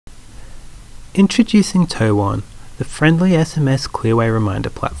Introducing TowWarn, the friendly SMS Clearway reminder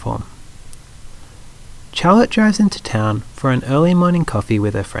platform. Charlotte drives into town for an early morning coffee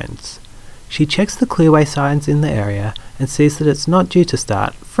with her friends. She checks the Clearway signs in the area and sees that it's not due to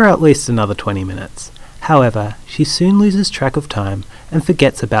start for at least another 20 minutes. However, she soon loses track of time and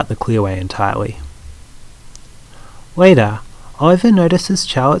forgets about the Clearway entirely. Later, Oliver notices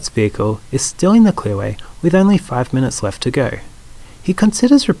Charlotte's vehicle is still in the Clearway with only 5 minutes left to go. He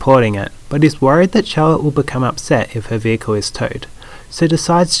considers reporting it, but is worried that Charlotte will become upset if her vehicle is towed, so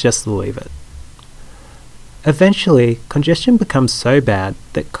decides just to leave it. Eventually, congestion becomes so bad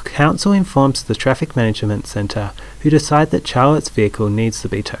that council informs the Traffic Management Centre, who decide that Charlotte's vehicle needs to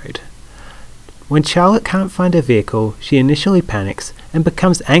be towed. When Charlotte can't find her vehicle, she initially panics and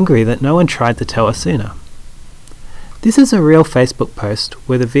becomes angry that no one tried to tell her sooner. This is a real Facebook post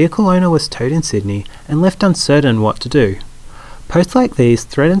where the vehicle owner was towed in Sydney and left uncertain what to do. Posts like these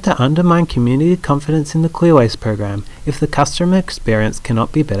threaten to undermine community confidence in the Clearways program if the customer experience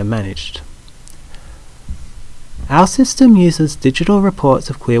cannot be better managed. Our system uses digital reports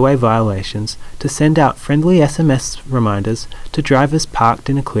of Clearway violations to send out friendly SMS reminders to drivers parked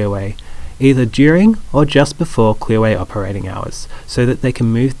in a Clearway, either during or just before Clearway operating hours, so that they can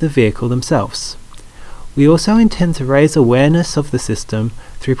move the vehicle themselves. We also intend to raise awareness of the system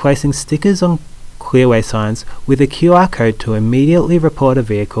through placing stickers on Clearway signs with a QR code to immediately report a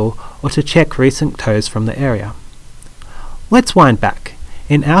vehicle or to check recent tows from the area. Let's wind back.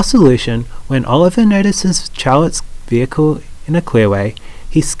 In our solution, when Oliver notices Charlotte's vehicle in a Clearway,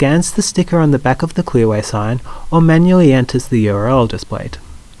 he scans the sticker on the back of the Clearway sign or manually enters the URL displayed.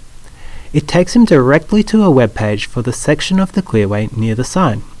 It takes him directly to a web page for the section of the Clearway near the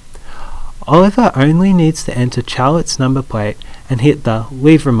sign. Oliver only needs to enter Charlotte's number plate and hit the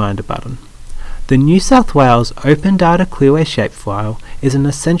Leave Reminder button. The New South Wales Open Data Clearway shapefile is an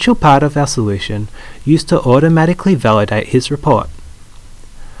essential part of our solution used to automatically validate his report.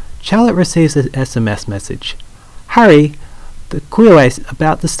 Charlotte receives an SMS message. "Hurry, the Clearway's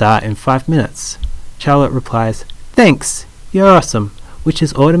about to start in 5 minutes. Charlotte replies, "Thanks, you're awesome," which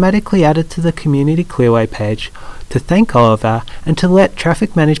is automatically added to the Community Clearway page to thank Oliver and to let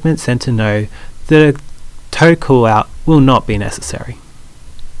Traffic Management Centre know that a tow call-out will not be necessary.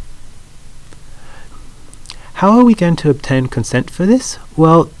 How are we going to obtain consent for this?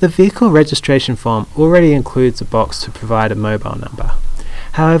 Well, the vehicle registration form already includes a box to provide a mobile number.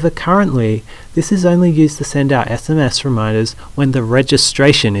 However, currently, this is only used to send out SMS reminders when the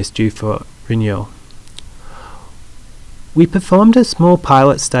registration is due for renewal. We performed a small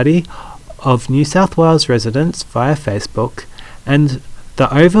pilot study of New South Wales residents via Facebook, and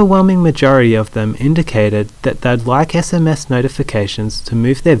the overwhelming majority of them indicated that they'd like SMS notifications to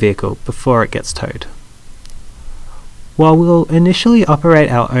move their vehicle before it gets towed. While we'll initially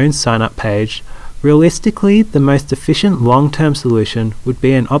operate our own sign-up page, realistically the most efficient long-term solution would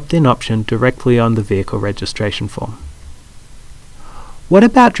be an opt-in option directly on the vehicle registration form. What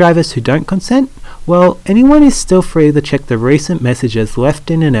about drivers who don't consent? Well, anyone is still free to check the recent messages left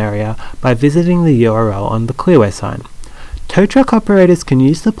in an area by visiting the URL on the Clearway sign. Tow truck operators can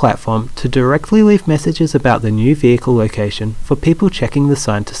use the platform to directly leave messages about the new vehicle location for people checking the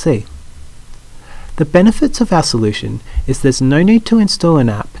sign to see. The benefits of our solution is there's no need to install an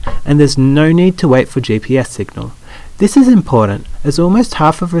app and there's no need to wait for GPS signal. This is important as almost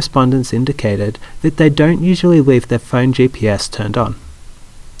half of respondents indicated that they don't usually leave their phone GPS turned on.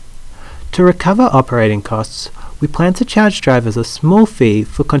 To recover operating costs, we plan to charge drivers a small fee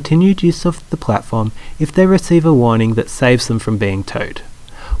for continued use of the platform if they receive a warning that saves them from being towed.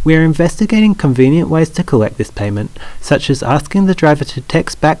 We are investigating convenient ways to collect this payment, such as asking the driver to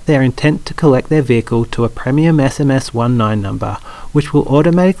text back their intent to collect their vehicle to a premium SMS 19 number, which will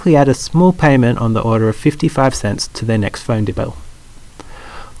automatically add a small payment on the order of 55 cents to their next phone bill.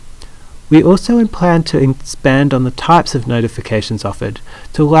 We also plan to expand on the types of notifications offered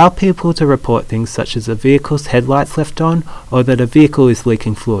to allow people to report things such as a vehicle's headlights left on or that a vehicle is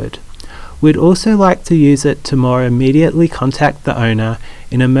leaking fluid. We'd also like to use it to more immediately contact the owner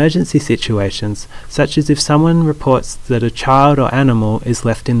in emergency situations, such as if someone reports that a child or animal is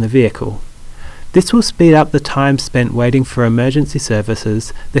left in the vehicle. This will speed up the time spent waiting for emergency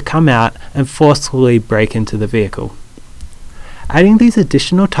services to come out and forcefully break into the vehicle. Adding these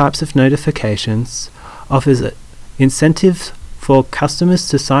additional types of notifications offers incentives for customers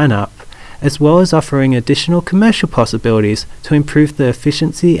to sign up, as well as offering additional commercial possibilities to improve the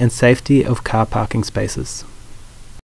efficiency and safety of car parking spaces.